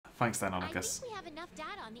Thanks, then, I Onicus. think we have enough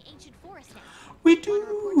data on the ancient forest now. We Want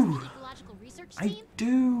reports from do! the ecological research I team?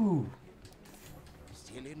 do!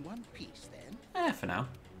 Still in one piece, then? For now.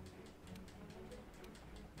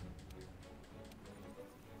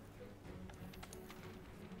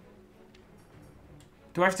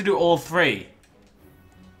 Do I have to do all three?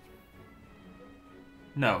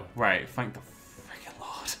 No, right, thank the freaking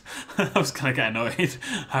Lord. I was gonna get annoyed.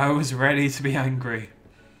 I was ready to be angry.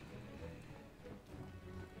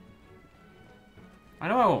 I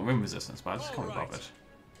know I want wind resistance, but I just can't be bothered.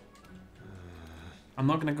 I'm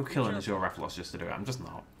not gonna go kill an Azure Rathalos just to do it. I'm just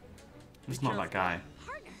not. I'm just not that guy.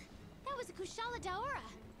 Partner, that was a KUSHALA DAORA.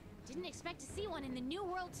 Didn't expect to see one in the New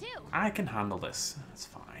World too. I can handle this. It's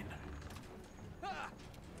fine.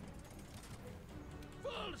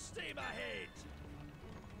 Full steam ahead!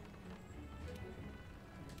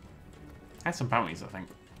 I had some bounties, I think.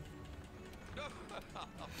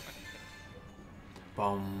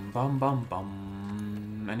 Bum bum bum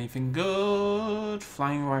bum. Anything good?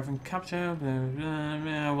 Flying Wyvern capture. Blah, blah,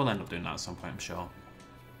 blah. We'll end up doing that at some point, I'm sure.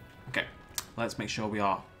 Okay, let's make sure we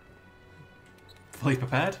are fully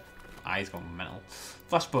prepared. Eyes gone mental.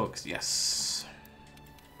 Flash bugs, yes.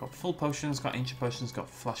 Got full potions, got ancient potions, got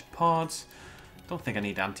flash pods. Don't think I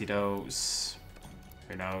need antidotes.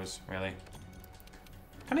 Who knows, really?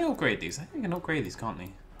 Can I upgrade these? I think I can upgrade these, can't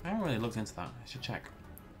they? I haven't really looked into that. I should check.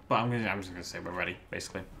 But I'm just gonna say we're ready,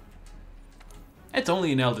 basically. It's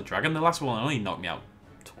only an Elder Dragon. The last one only knocked me out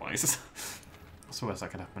twice. What's the worst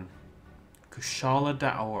that could happen? KUSHALA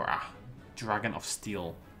DAORA, Dragon of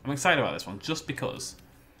Steel. I'm excited about this one just because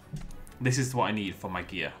this is what I need for my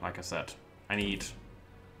gear. Like I said, I need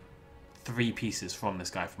 3 pieces from this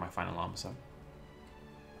guy for my final armor set.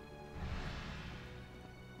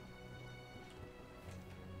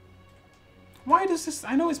 Why does this...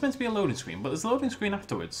 I know it's meant to be a loading screen, but there's a loading screen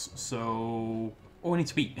afterwards, so... Oh, I need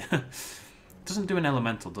to eat. It doesn't do an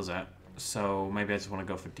elemental, does it? So maybe I just want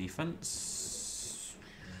to go for defense.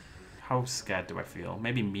 How scared do I feel?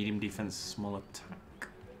 Maybe medium defense, small attack.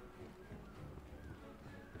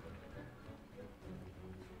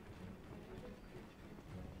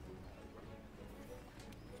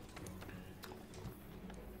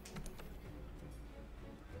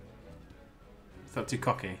 Is that too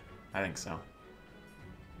cocky? I think so.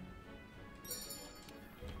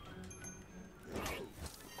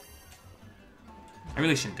 I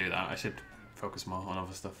really shouldn't do that. I should focus more on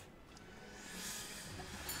other stuff.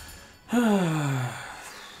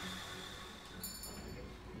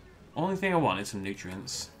 Only thing I want is some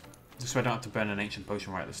nutrients. Just so I don't have to burn an ancient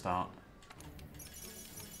potion right at the start.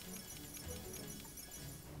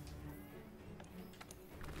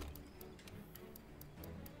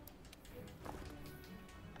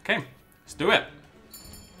 Okay, let's do it.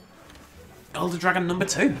 Elder Dragon number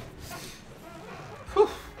 2. Whew.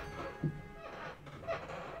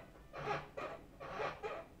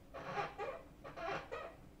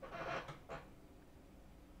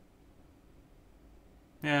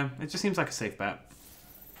 Yeah, it just seems like a safe bet.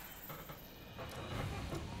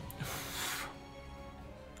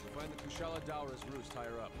 Find the KUSHALA DAORA's roost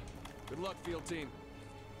higher up. Good luck, field team.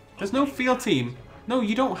 There's no field team. No,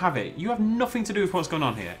 you don't have it. You have nothing to do with what's going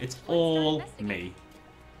on here. It's all me.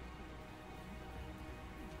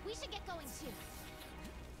 We should get going too.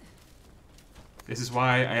 This is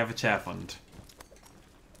why I have a chair fund.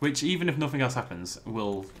 Which, even if nothing else happens,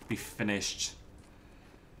 will be finished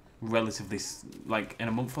relatively, like, in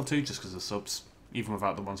a month or 2, just because of subs. Even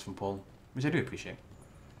without the ones from Paul. Which I do appreciate.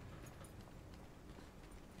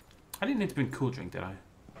 I didn't need to bring cool drink, did I?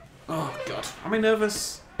 Oh, God. Am I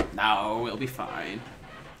nervous? No, it'll be fine.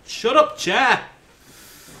 Shut up, chair!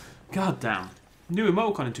 God damn. New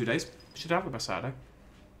emoticon in 2 days. Should have it by Saturday.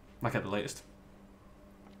 Like at the latest.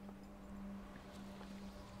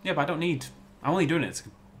 Yeah, but I don't need... I'm only doing it to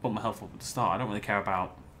bump my health up at the start. I don't really care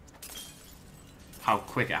about how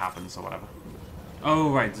quick it happens or whatever.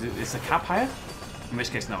 Oh, right. Is the cap higher? In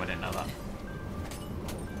which case, no, I didn't know that.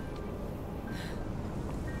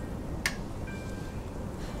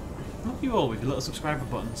 Look you all with your little subscriber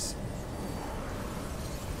buttons.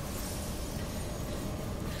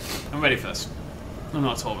 I'm ready for this. I'm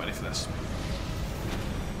not at all ready for this.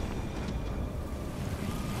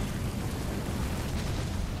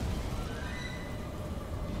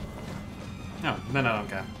 No, then I don't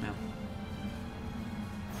care. No.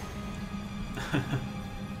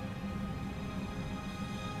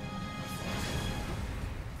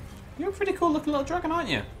 You're a pretty cool looking little dragon, aren't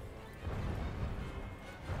you?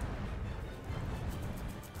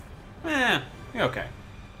 Eh, you're okay.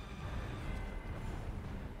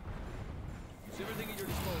 Use everything at your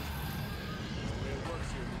disposal. That's the way it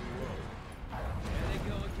works here in the new world. There they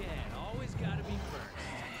go again.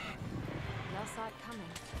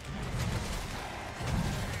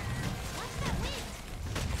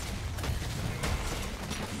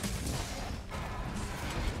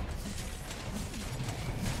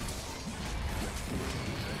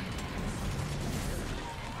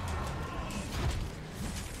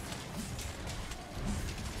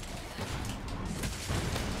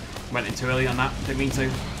 Went in too early on that. Didn't mean to.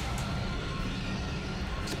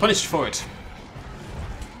 Was punished for it.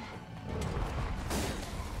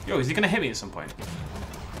 Yo, is he gonna hit me at some point?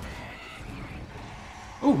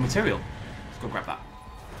 Ooh, material. Let's go grab that.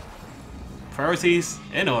 Priorities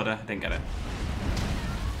in order. Didn't get it.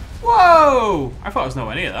 Whoa! I thought I was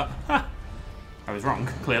nowhere near that. Ha! I was wrong,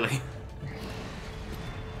 clearly.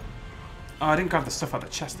 Oh, I didn't grab the stuff out of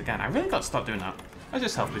the chest again. I really got to stop doing that. I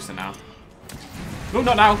just health boost it now. No,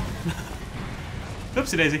 not now.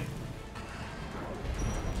 Oopsie daisy.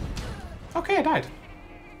 Okay, I died.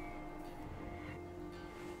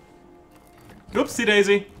 Oopsie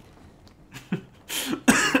daisy.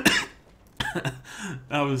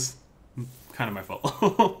 That was kind of my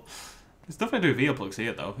fault. There's nothing to do with earplugs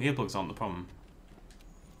here, though. Earplugs aren't the problem.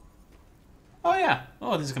 Oh yeah.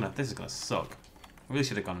 Oh, this is gonna suck. I really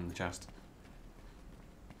should have gone in the chest.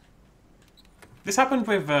 This happened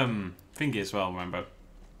with Thingy as well. Remember?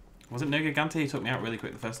 Was it Nergigante who took me out really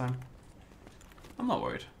quick the first time? I'm not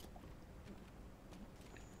worried.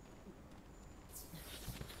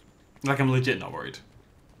 Like, I'm legit not worried.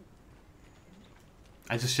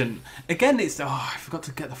 I just shouldn't. Again, it's... Oh, I forgot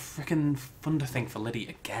to get the freaking thunder thing for Liddy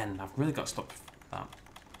again. I've really got to stop that.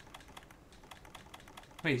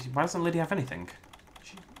 Wait, why doesn't Liddy have anything?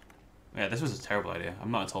 Yeah, this was a terrible idea.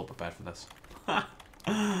 I'm not at all prepared for this.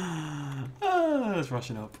 It's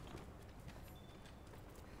rushing up.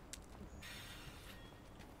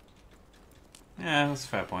 Yeah, that's a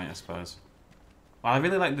fair point, I suppose. Well, I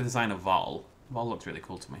really like the design of Vol. Vol looks really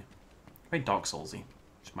cool to me. Very Dark Soulsy,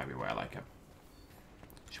 which might be where I like it.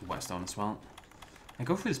 Should Whetstone as well. I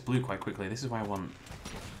go through this blue quite quickly. This is why I want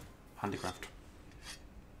Handicraft.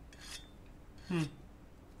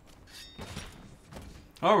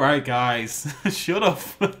 Alright, guys. Shut up.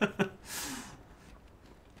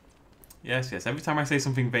 Yes, yes. Every time I say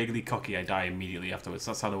something vaguely cocky, I die immediately afterwards.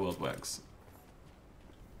 That's how the world works.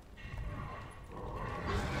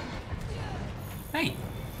 Hey!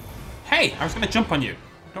 Hey! I was going to jump on you.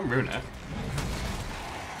 Don't ruin it.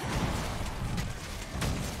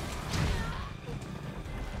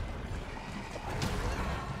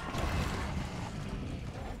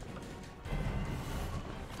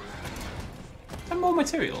 Is there more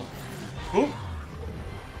material? Oh!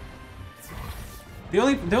 The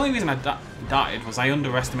only reason I died was I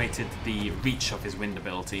underestimated the reach of his wind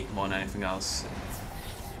ability more than anything else.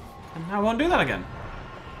 And I won't do that again.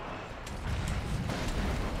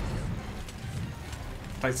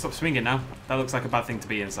 Like, stop swinging now. That looks like a bad thing to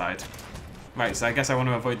be inside. Right, so I guess I want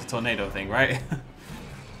to avoid the tornado thing, right?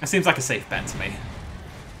 That seems like a safe bet to me.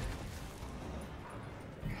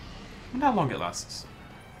 I wonder how long it lasts.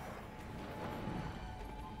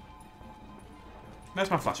 Where's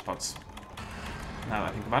my flash pods? Now that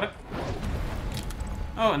I think about it.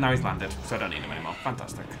 Oh, and now he's landed, so I don't need him anymore.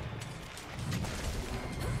 Fantastic.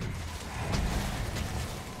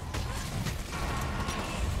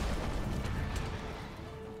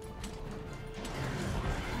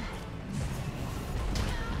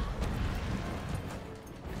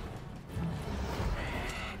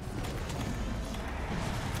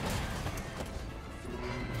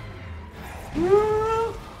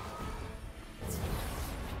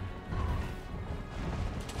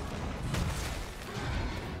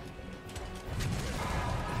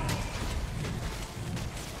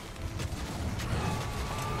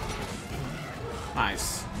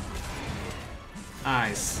 Nice.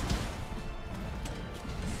 Nice.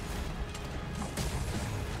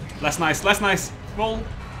 Less nice, less nice. Roll.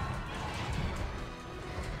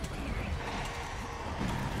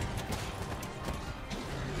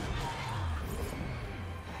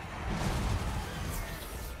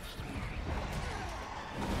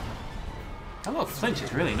 That little flinch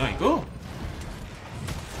is really annoying. Ooh.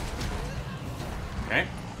 Okay.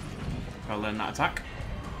 Gotta learn that attack.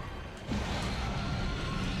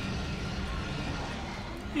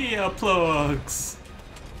 Earplugs.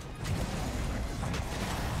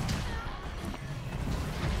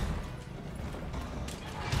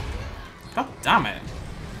 God damn it.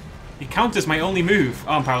 He counters my only move.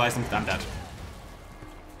 Oh, I'm paralyzed. I'm dead.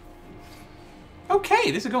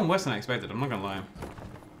 Okay, this is going worse than I expected. I'm not gonna lie.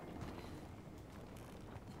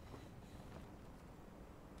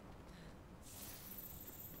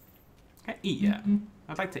 Can I eat yet?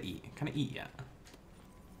 I'd like to eat. Can I eat yet?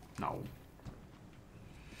 No.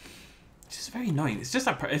 It's just very annoying. It's just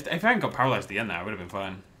that if I hadn't got paralyzed at the end there, I would have been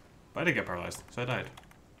fine. But I did get paralyzed, so I died.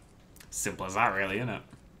 Simple as that, really, isn't it?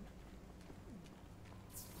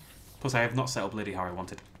 Plus, I have not set up Liddy how I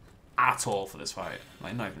wanted at all for this fight.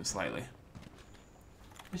 Like, not even slightly.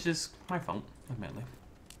 Which is my fault, admittedly.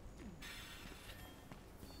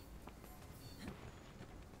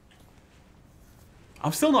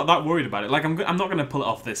 I'm still not that worried about it. Like, I'm not going to pull it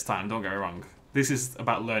off this time, don't get me wrong. This is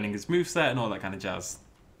about learning his moveset and all that kind of jazz.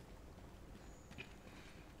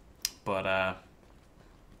 But,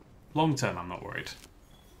 long term, I'm not worried.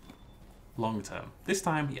 Long term. This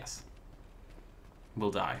time, yes.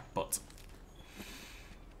 We'll die, but...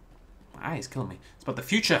 My eye is killing me. It's about the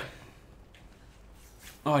future.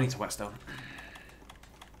 Oh, I need to whetstone.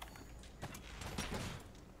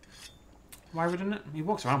 Why wouldn't it? He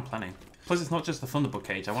walks around plenty. Plus, it's not just the Thunderbolt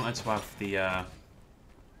cage. I wanted to have the, I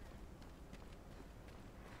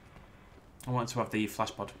wanted to have the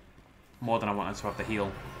flash pod. More than I wanted to have the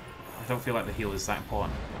heal. I don't feel like the heal is that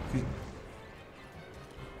important.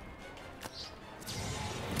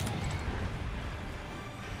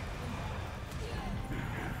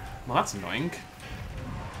 Well, that's annoying.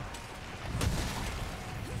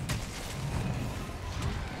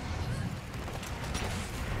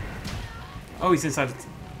 Oh, he's inside the...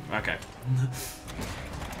 Okay.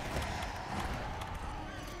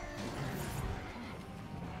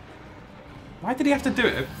 Why did he have to do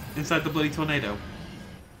it inside the bloody tornado?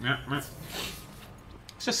 Yeah.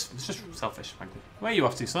 It's just selfish, frankly. Where are you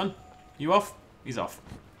off to, son? You off? He's off.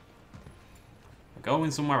 We're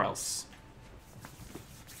going somewhere else.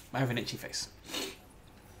 I have an itchy face.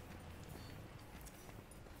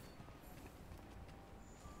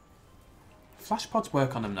 Flash pods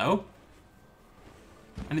work on him, though.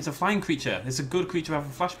 And it's a flying creature. It's a good creature to have a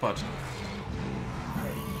flash pod.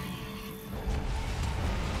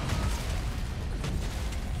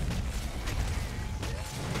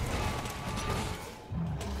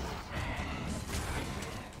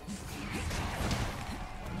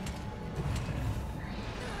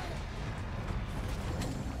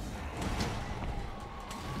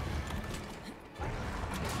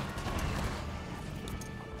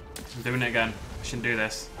 I'm doing it again. I shouldn't do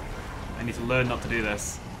this. I need to learn not to do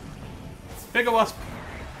this. Bigger wasp!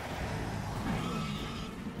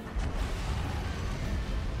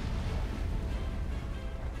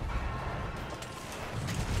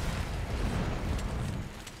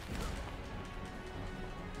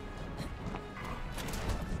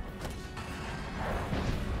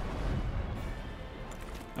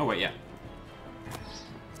 Oh wait, yeah.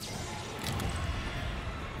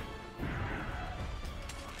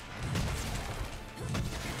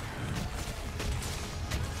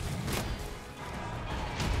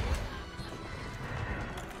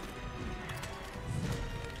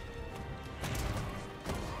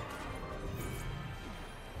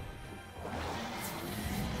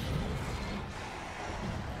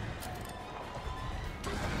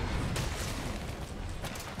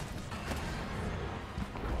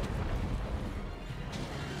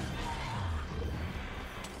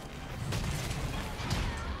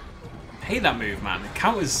 I hate that move, man. It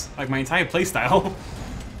counters like my entire playstyle.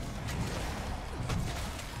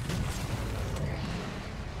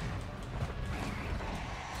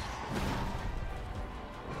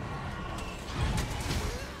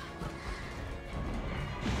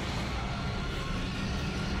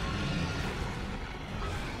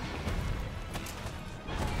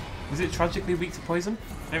 Is it tragically weak to poison?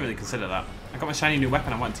 I didn't really consider that. I got my shiny new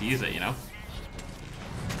weapon, I wanted to use it, you know?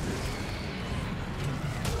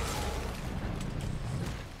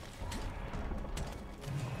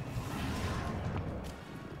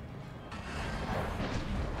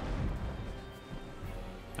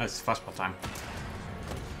 Oh, it's flashball time.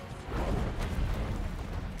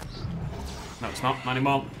 No, it's not. Not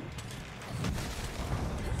anymore.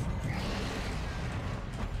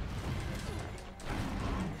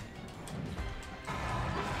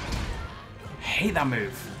 Hate that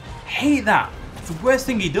move. Hate that. The worst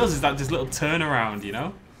thing he does is that this little turnaround, you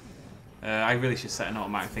know? I really should set an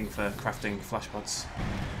automatic thing for crafting flash pods.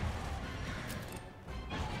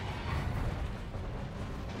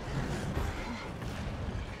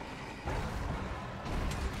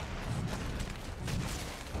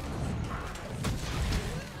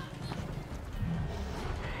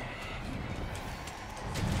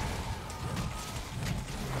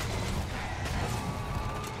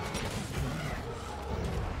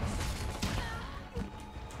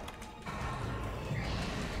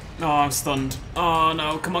 Oh, I'm stunned. Oh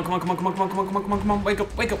no, come on, come on, come on, come on, come on, come on, come on, come on, come on, wake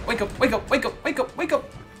up, wake up, wake up, wake up, wake up, wake up, wake up.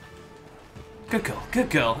 Good girl, good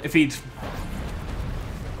girl. If he'd...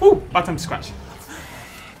 Ooh, bad time to scratch.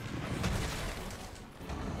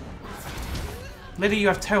 Lady, you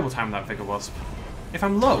have terrible time with that Vigor Wasp. If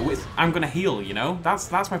I'm low, I'm gonna heal, you know?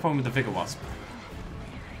 That's my problem with the Vigor Wasp.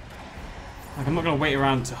 Like, I'm not gonna wait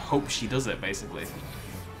around to hope she does it, basically.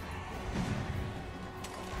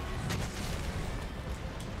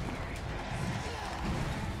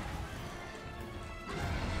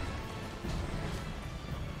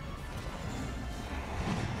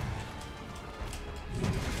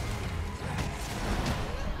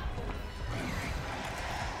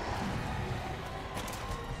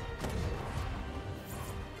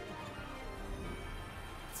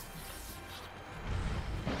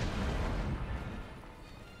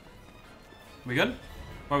 We good?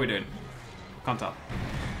 What are we doing? Can't tell.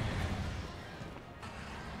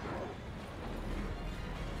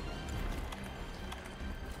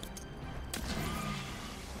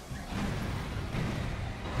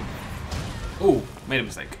 Oh, made a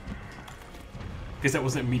mistake. Guess that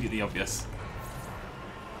wasn't immediately obvious.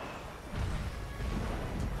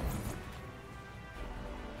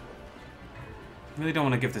 Really don't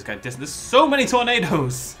want to give this guy distance. There's so many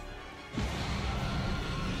tornadoes!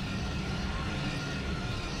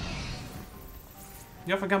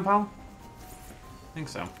 You off again, pal? I think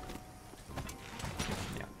so.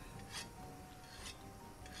 Yeah.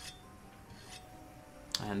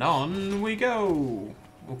 And on we go!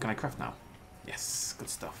 Oh, can I craft now? Yes, good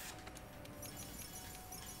stuff.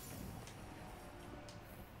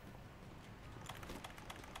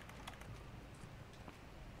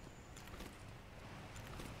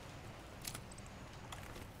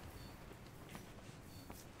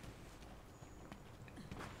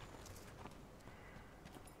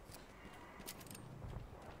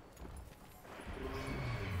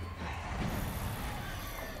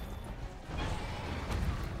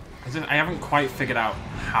 I haven't quite figured out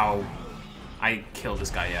how I kill this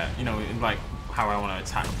guy yet. You know, like how I want to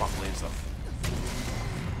attack properly and stuff.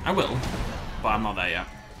 I will, but I'm not there yet.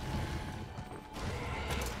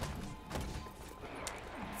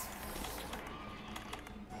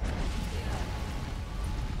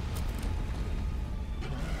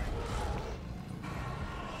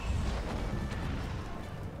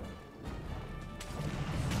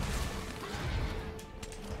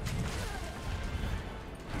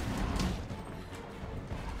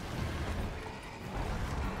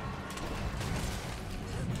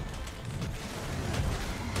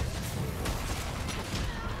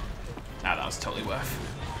 That was totally worth.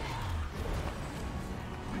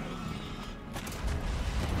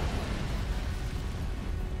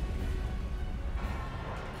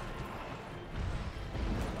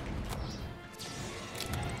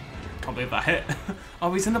 Can't believe that hit.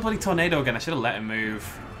 Oh, he's in the bloody tornado again. I should have let him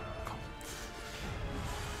move.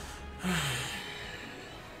 I'm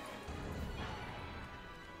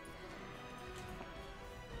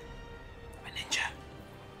a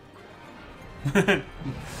ninja.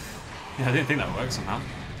 Yeah, I didn't think that would work somehow.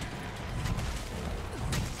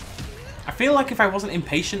 I feel like if I wasn't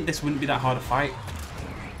impatient, this wouldn't be that hard to fight.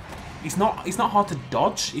 He's not hard to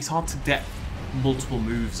dodge. He's hard to get multiple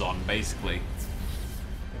moves on, basically.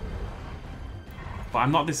 But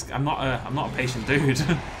I'm not a patient dude.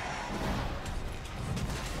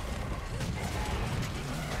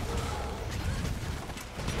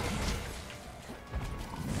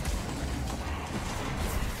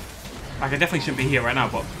 Like, I definitely shouldn't be here right now,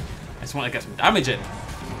 but I just want to get some damage in.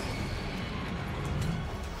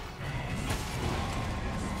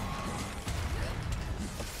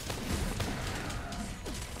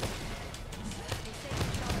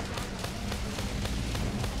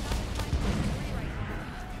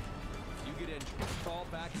 You get injured, fall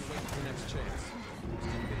back and wait for the next chance.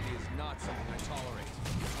 Stupidity is not something I tolerate.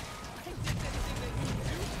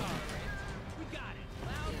 We got it.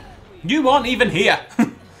 Loud and clear. You aren't even here.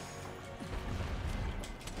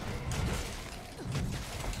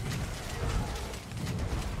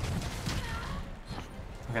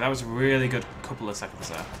 Okay, that was a really good couple of seconds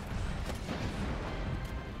there.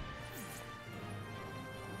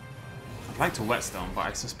 I'd like to whetstone, but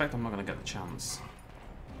I suspect I'm not going to get the chance.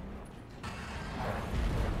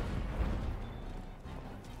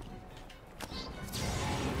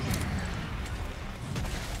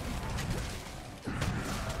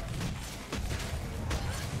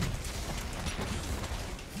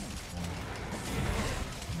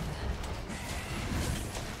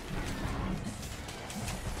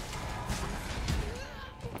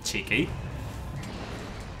 Cheeky.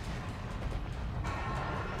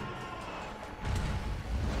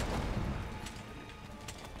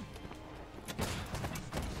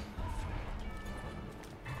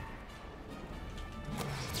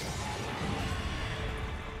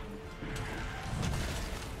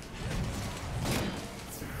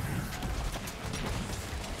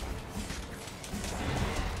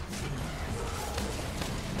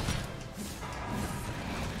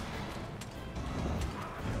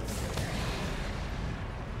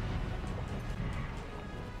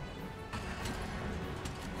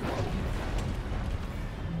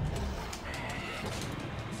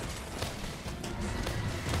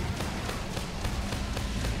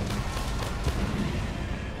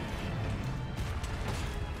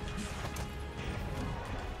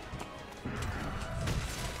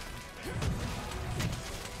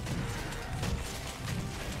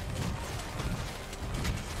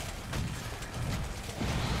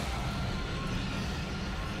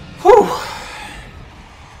 Whew.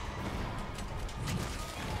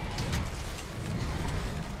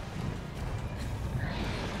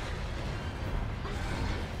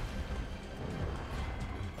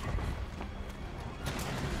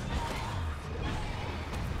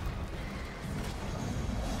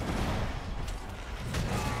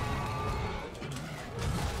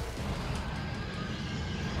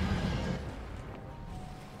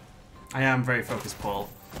 I am very focused, Paul.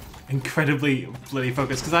 Incredibly bloody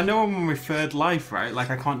focused, because I know I'm on my third life, right? Like,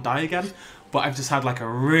 I can't die again, but I've just had like a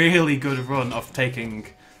really good run of taking.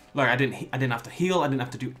 Like, I didn't have to heal. I didn't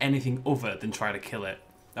have to do anything other than try to kill it.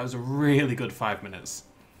 That was a really good 5 minutes.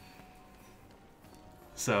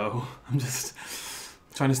 So I'm just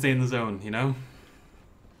trying to stay in the zone, you know.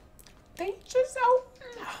 Danger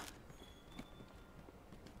zone.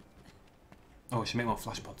 Oh, I should make more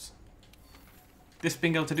flash pods. This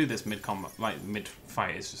being able to do this mid-combat, like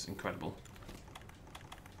mid-fight, is just incredible.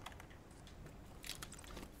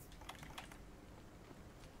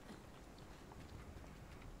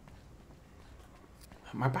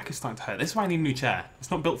 My back is starting to hurt. This is why I need a new chair.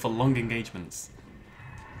 It's not built for long engagements.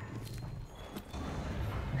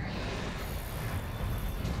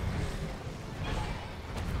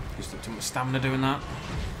 Used up too much stamina doing that.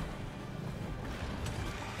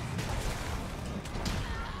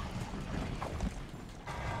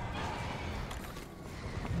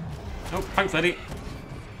 Oh, thanks, lady.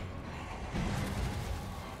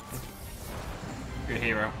 You're a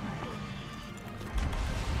hero.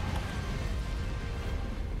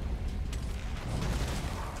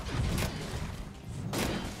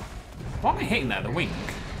 What am I hitting there? The wing?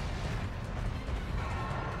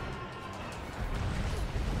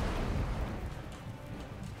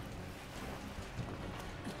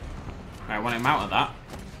 Right, I want him out of that.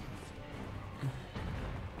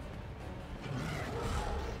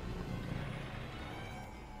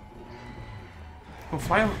 Oh,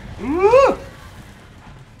 fly over. Ooh!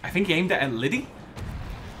 I think he aimed it at Liddy,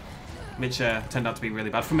 which turned out to be really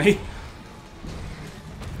bad for me.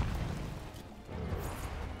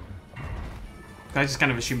 I just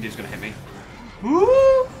kind of assumed he was going to hit me.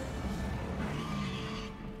 Woo!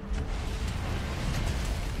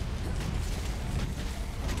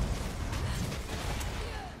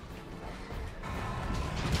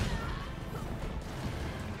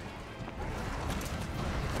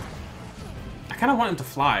 I kind of want him to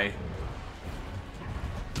fly.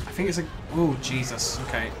 I think it's a... Oh, Jesus.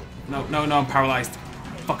 Okay. No, no, no, I'm paralyzed.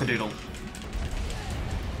 Fuck a doodle.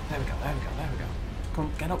 There we go, there we go, there we go. Come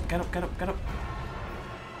on, get up, get up, get up, get up.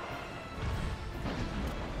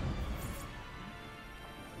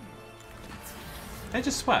 Did I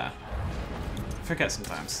just swear? I forget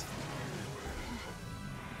sometimes.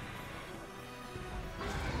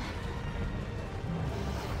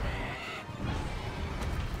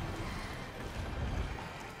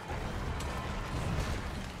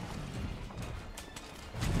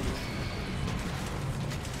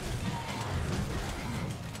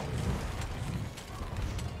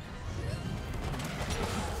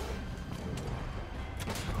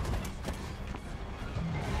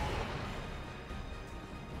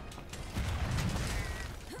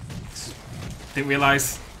 Didn't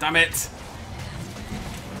realise. Damn it.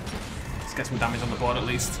 Let's get some damage on the board at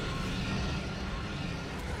least.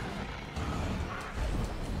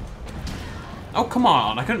 Oh, come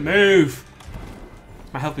on. I couldn't move.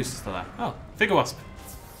 My health boost is still there. Oh, Figure Wasp.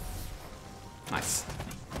 Nice.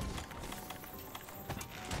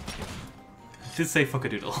 Did say fuck a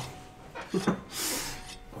doodle. I'm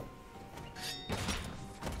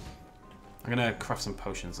gonna craft some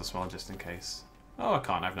potions as well, just in case. Oh, I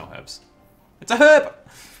can't. I have no herbs. It's a herb!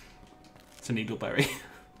 It's a needleberry.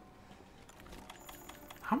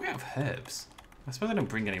 How am I out of herbs? I suppose I don't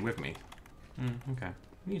bring any with me. Okay.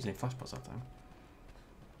 I'm using flash pots that time.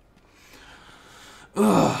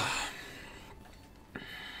 Ugh.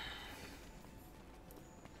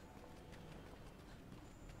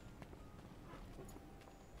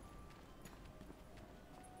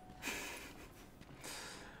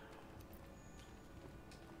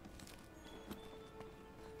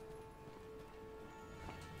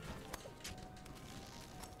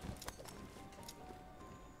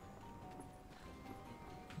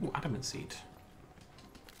 Ooh, adamant seed.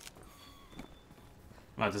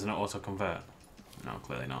 Well, does it not auto-convert? No,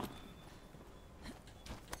 clearly not.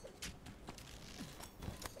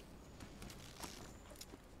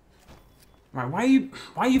 Right,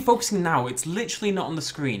 why are you focusing now? It's literally not on the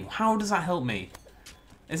screen. How does that help me?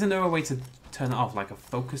 Isn't there a way to turn it off, like a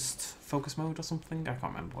focus mode or something? I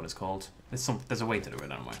can't remember what it's called. There's a way to do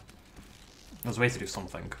it anyway. There's a way to do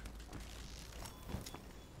something.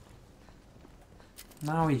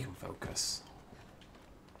 Now you can focus.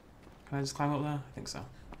 Can I just climb up there? I think so.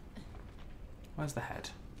 Where's the head?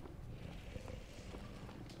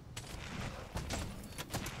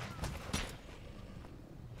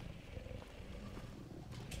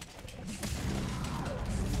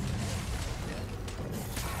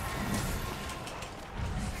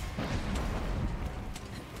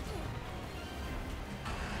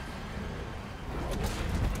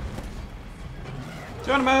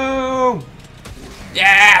 Geronimo!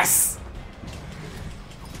 Yes!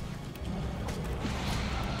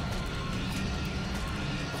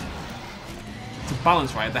 It's a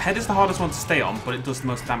balance, right? The head is the hardest one to stay on, but it does the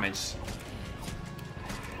most damage.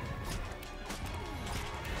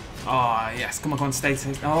 Oh, yes. Come on, come on, stay.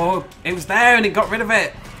 Oh, it was there and it got rid of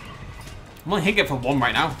it. I'm only hitting it for one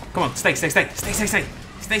right now. Come on, stay. Stay.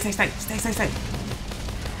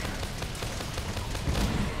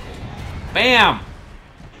 Bam!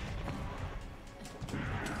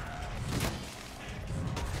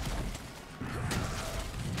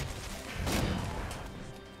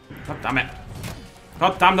 God damn it.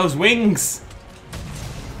 God damn those wings!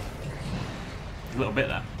 A little bit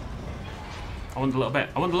there. I want a little bit.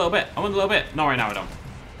 Not right now, I don't.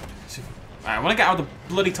 Alright, I want to get out of the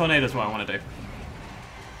bloody tornado is what I want to do.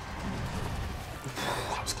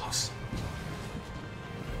 That was close.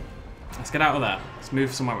 Let's get out of there. Let's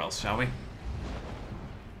move somewhere else, shall we?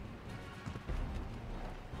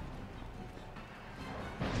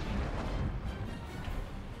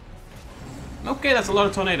 Okay, that's a lot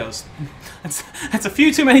of tornadoes. That's a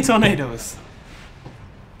few too many tornadoes.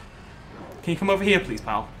 Can you come over here, please,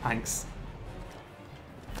 pal? Thanks.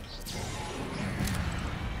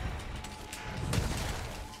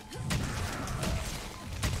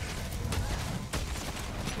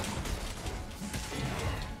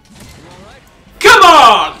 Come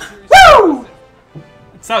on! Woo!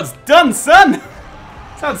 So it's done, son!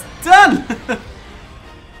 So it's done!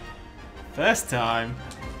 First time.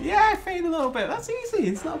 Yeah, I failed a little bit. That's easy.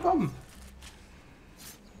 It's not a problem.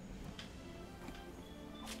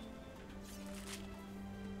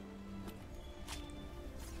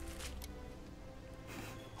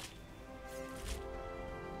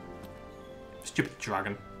 Stupid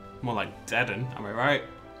dragon. More like Deaden. Am I right?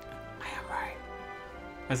 I am right.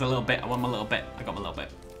 There's a little bit. I want my little bit. I got my little bit.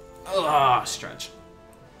 Ugh, stretch.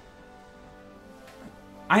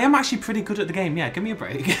 I am actually pretty good at the game. Yeah, give me a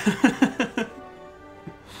break.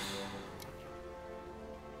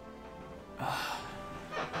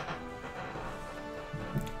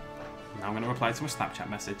 Now I'm going to reply to a Snapchat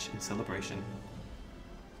message in celebration.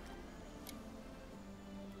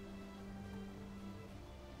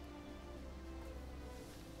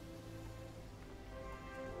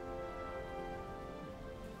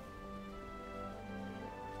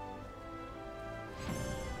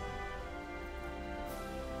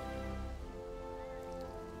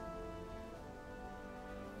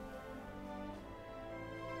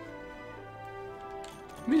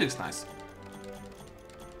 Music's nice.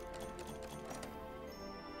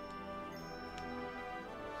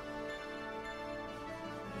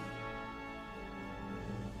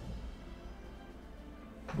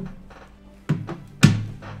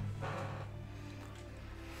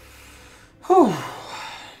 Whew.